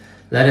Lord.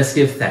 Let us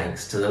give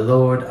thanks to the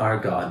Lord our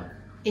God.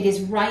 It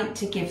is right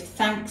to give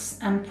thanks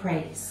and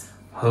praise.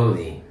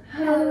 Holy.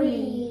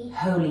 Holy.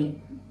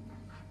 Holy.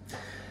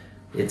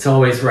 It's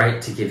always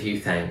right to give you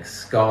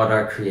thanks, God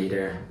our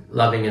Creator,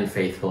 loving and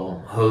faithful,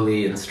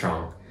 holy and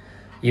strong.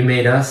 You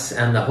made us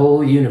and the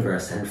whole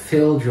universe and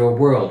filled your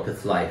world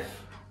with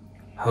life.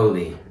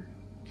 Holy.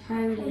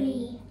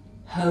 Holy.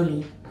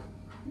 Holy.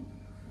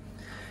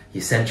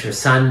 You sent your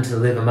Son to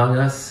live among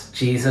us,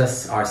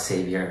 Jesus, our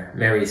Savior,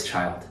 Mary's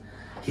child.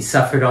 He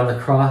suffered on the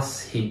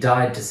cross, he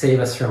died to save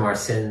us from our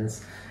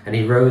sins, and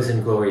he rose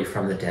in glory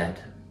from the dead.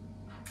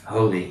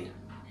 Holy.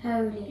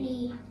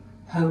 Holy.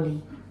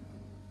 Holy.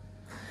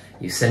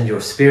 You send your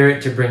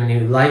Spirit to bring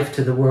new life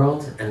to the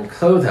world and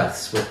clothe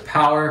us with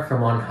power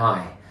from on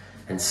high.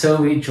 And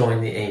so we join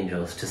the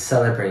angels to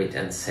celebrate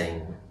and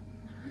sing.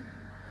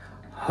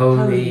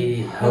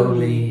 Holy,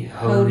 holy,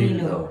 holy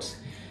Lord,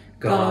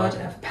 God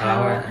of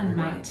power and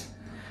might.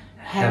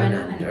 Heaven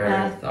and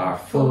earth are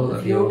full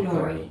of your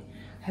glory.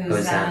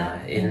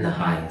 Hosanna in the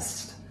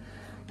highest.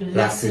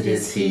 Blessed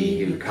is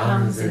he who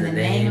comes in the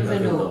name of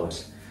the Lord.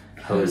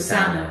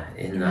 Hosanna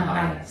in the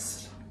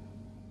highest.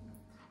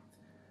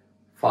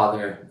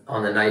 Father,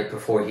 on the night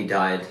before he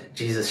died,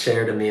 Jesus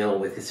shared a meal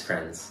with his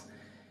friends.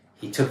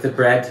 He took the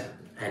bread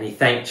and he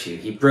thanked you.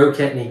 He broke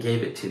it and he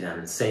gave it to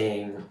them,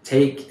 saying,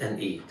 "Take and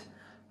eat.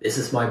 This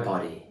is my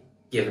body,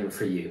 given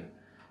for you.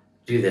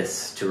 Do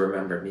this to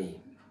remember me."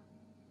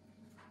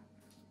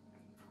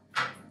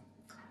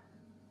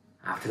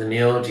 After the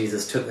meal,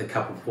 Jesus took the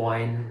cup of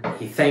wine.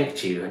 He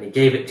thanked you and he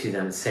gave it to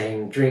them,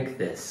 saying, "Drink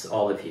this,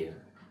 all of you.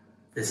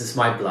 This is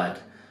my blood,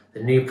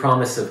 the new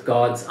promise of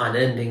God's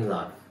unending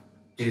love.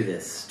 Do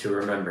this to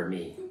remember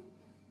me."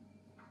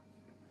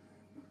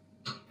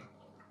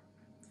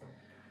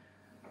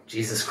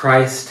 Jesus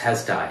Christ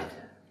has died.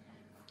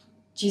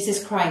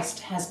 Jesus Christ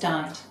has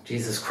died.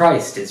 Jesus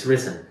Christ is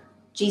risen.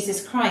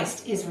 Jesus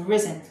Christ is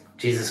risen.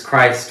 Jesus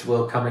Christ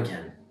will come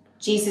again.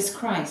 Jesus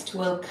Christ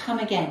will come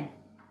again.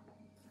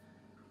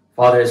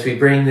 Father, as we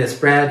bring this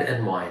bread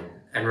and wine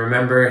and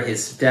remember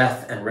his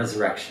death and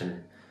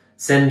resurrection,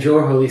 send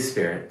your Holy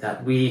Spirit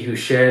that we who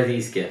share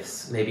these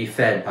gifts may be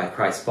fed by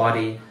Christ's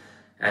body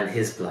and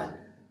his blood.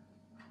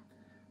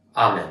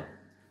 Amen.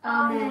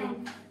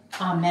 Amen.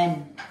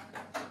 Amen.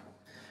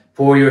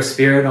 Pour your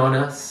Spirit on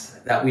us,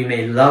 that we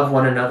may love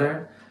one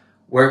another,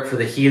 work for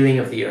the healing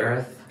of the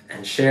earth,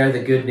 and share the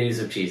good news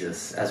of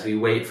Jesus as we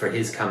wait for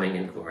his coming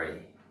in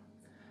glory.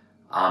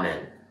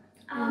 Amen.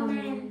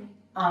 Amen.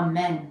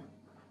 Amen.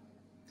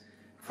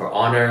 For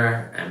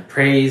honor and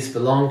praise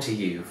belong to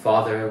you,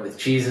 Father, with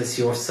Jesus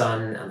your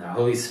Son and the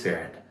Holy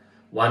Spirit,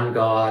 one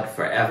God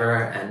forever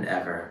and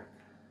ever.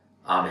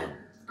 Amen.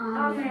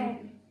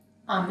 Amen.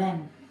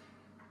 Amen.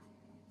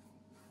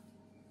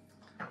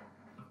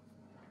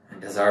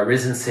 And as our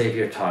risen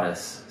Saviour taught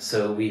us,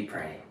 so we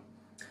pray.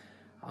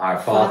 Our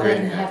Father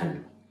in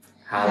heaven,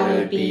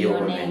 hallowed be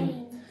your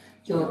name.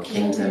 Your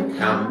kingdom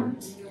come,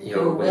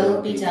 your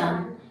will be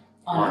done,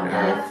 on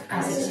earth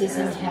as it is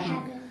in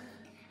heaven.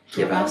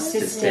 Give us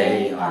this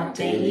day our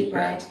daily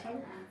bread,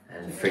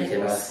 and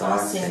forgive us our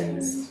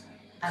sins,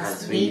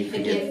 as we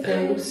forgive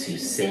those who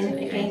sin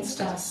against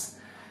us.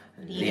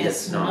 And lead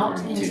us not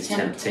into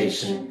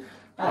temptation,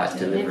 but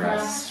deliver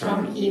us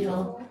from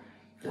evil.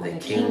 For the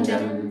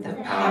kingdom, the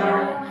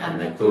power, and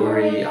the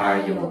glory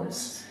are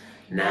yours,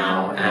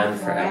 now and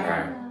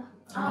forever.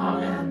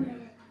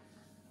 Amen.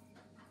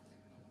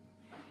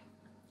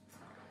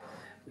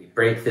 We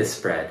break this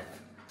bread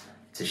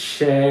to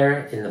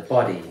share in the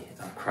body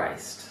of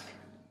Christ.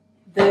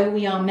 Though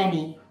we are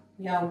many,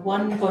 we are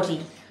one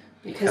body,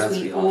 because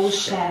we all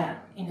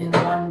share in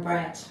one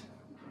bread.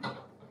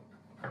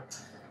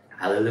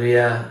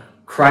 Hallelujah.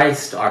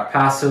 Christ, our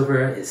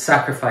Passover, is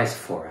sacrificed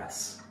for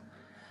us.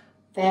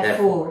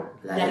 Therefore,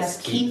 let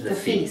us keep the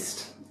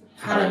feast.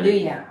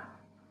 Hallelujah.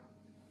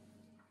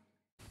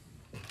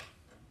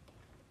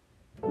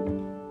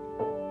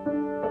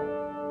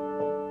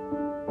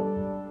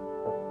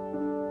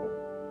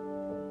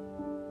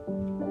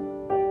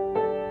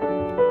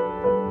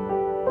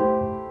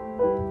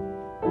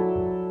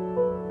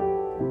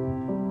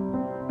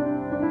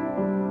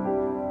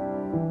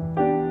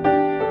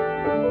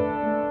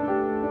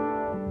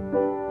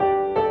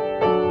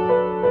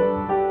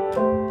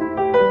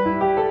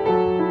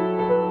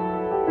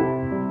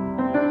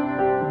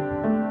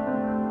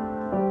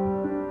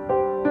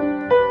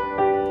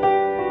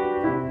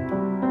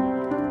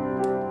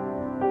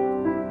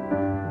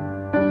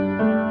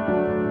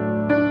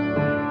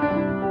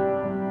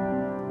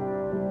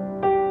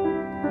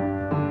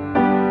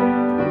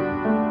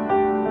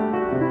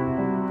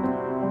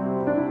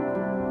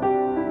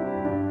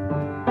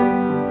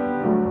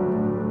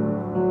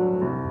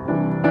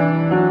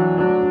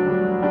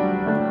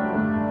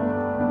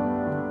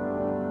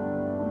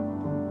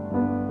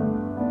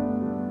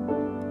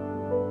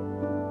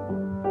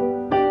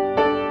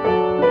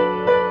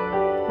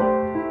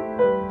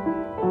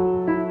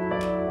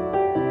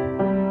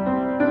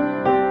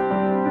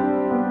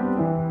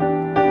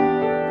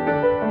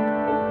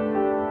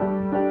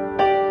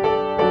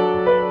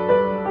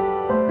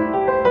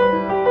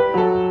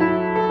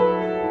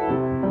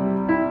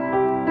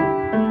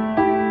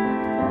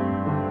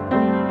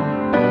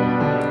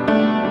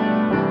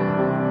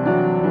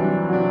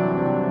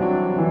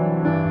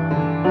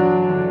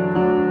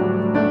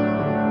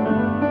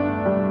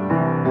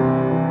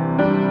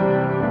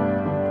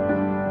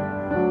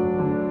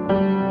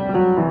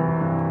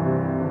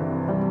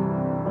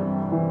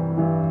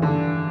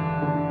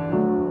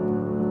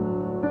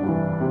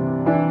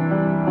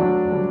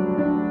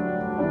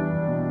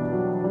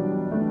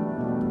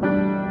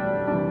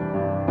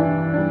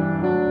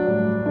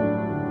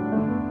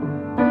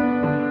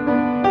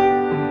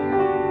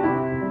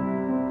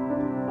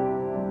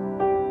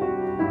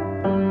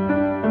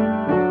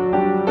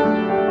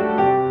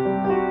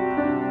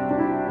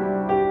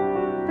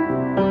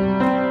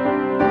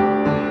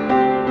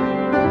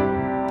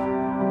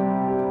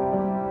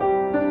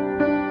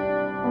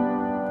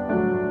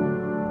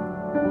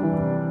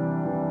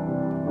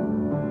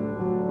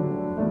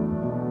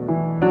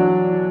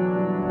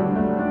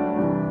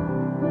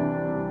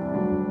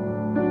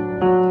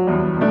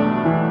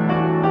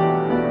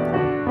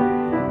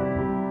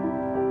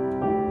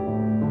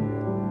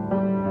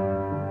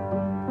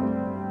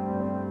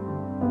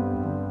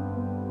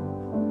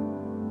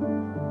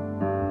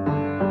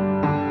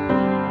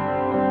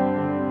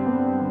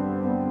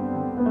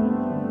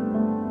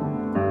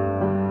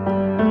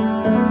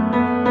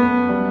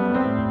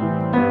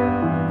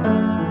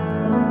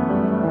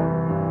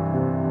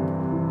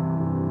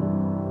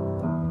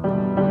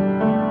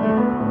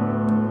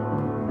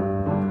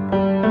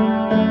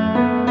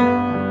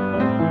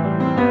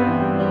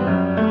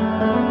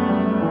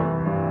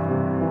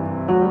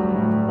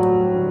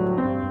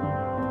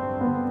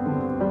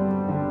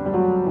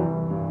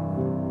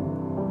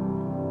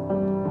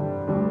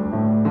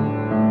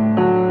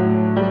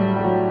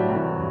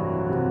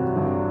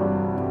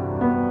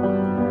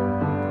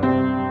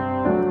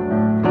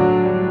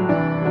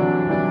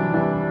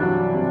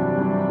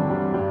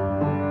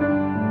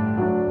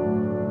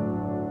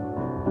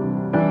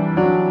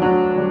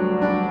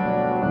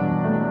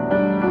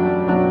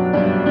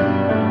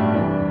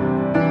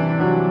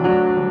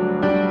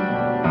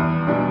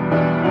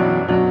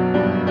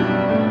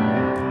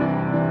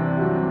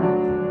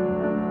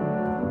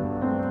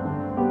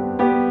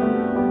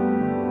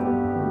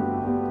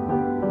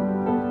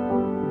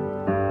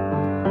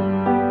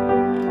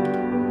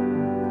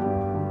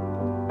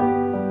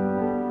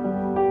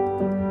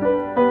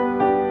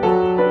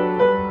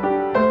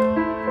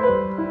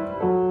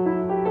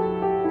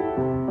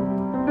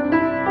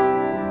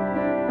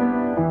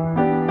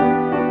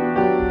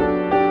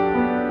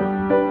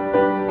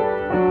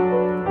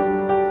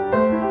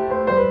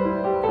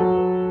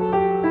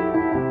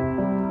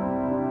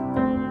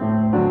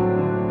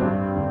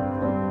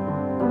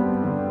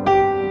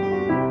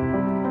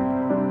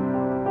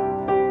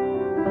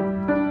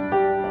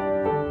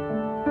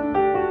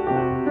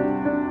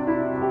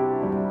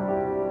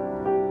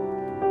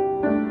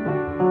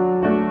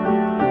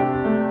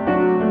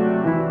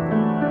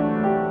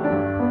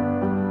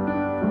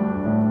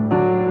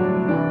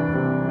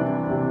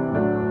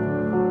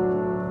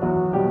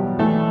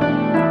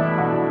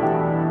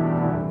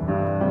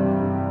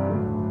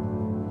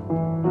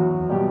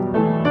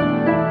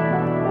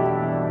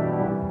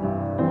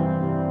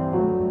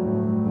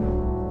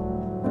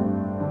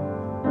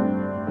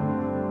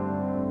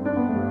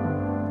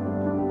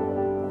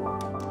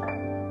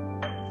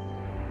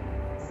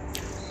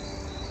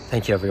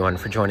 Thank you everyone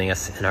for joining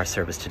us in our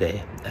service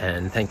today.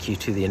 And thank you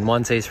to the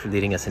Emmaus for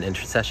leading us in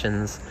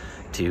intercessions,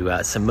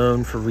 to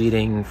Simone for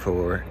reading,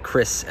 for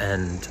Chris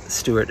and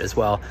Stuart as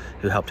well,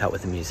 who helped out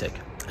with the music.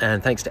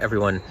 And thanks to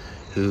everyone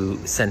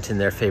who sent in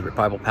their favorite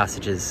Bible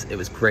passages. It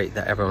was great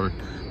that everyone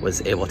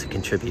was able to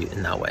contribute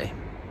in that way.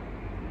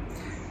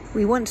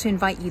 We want to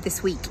invite you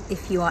this week,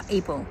 if you are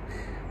able,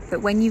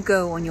 but when you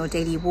go on your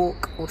daily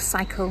walk or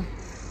cycle,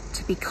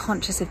 to be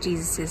conscious of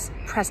Jesus'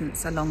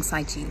 presence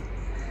alongside you.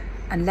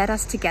 And let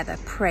us together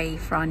pray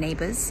for our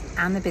neighbours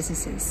and the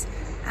businesses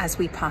as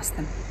we pass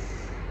them.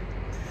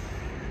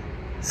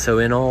 So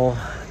in all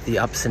the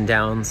ups and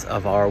downs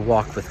of our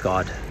walk with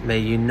God, may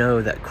you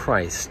know that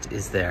Christ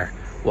is there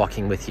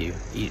walking with you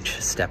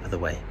each step of the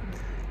way.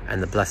 And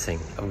the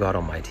blessing of God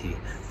Almighty,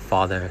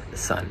 Father, the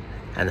Son,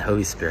 and the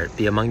Holy Spirit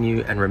be among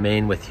you and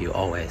remain with you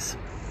always.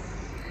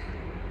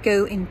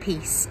 Go in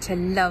peace to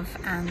love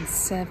and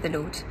serve the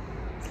Lord.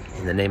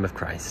 In the name of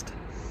Christ.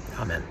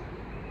 Amen.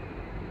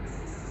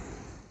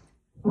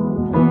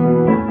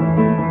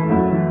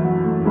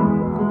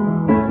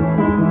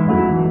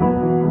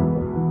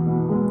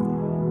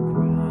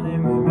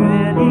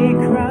 Many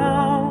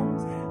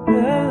crowns, the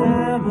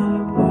Lamb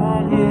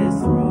upon his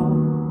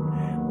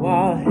throne,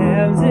 while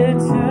heaven's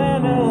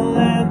eternal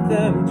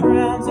anthem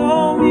drowns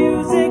all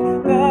music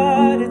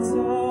but its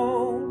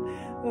own.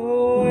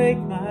 Awake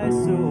my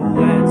soul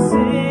and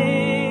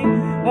sing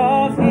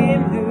of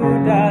him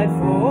who died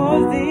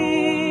for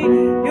thee,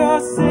 your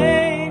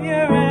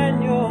Savior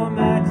and your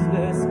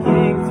matchless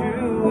King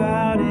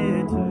throughout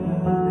eternity.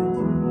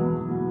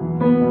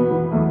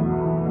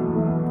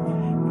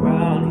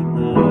 Crown him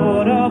the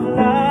Lord of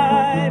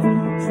life,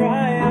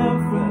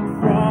 triumphant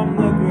from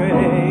the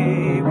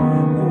grave,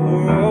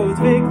 who rose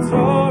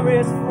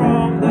victorious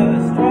from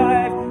the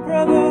strife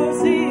for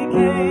those he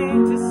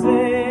came to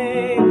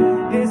save.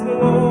 His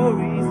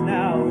glories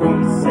now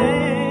we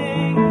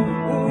sing,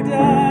 who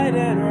died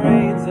and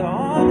reigns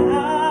on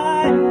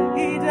high.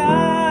 He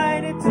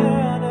died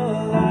eternal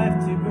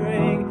life to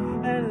bring,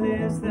 and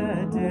lives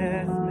that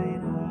death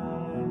made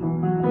high.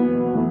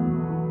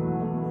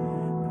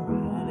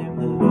 Crown him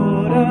the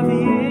Lord of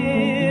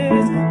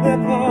years, the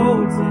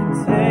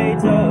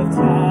potentate of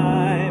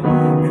time,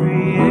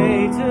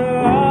 creator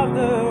of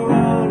the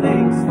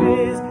rolling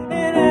spheres,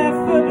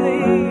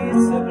 ineffably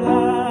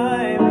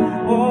sublime.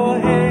 Oh,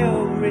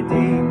 hail,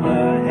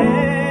 Redeemer,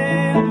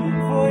 hail,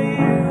 for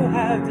you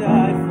have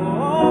died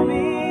for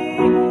me.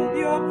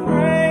 Your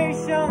praise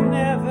shall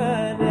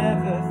never,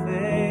 never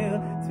fail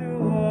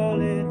through all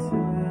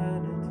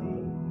eternity.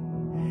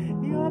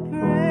 Your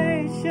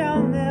praise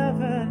shall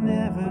never,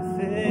 never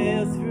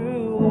fail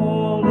through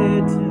all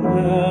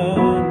eternity.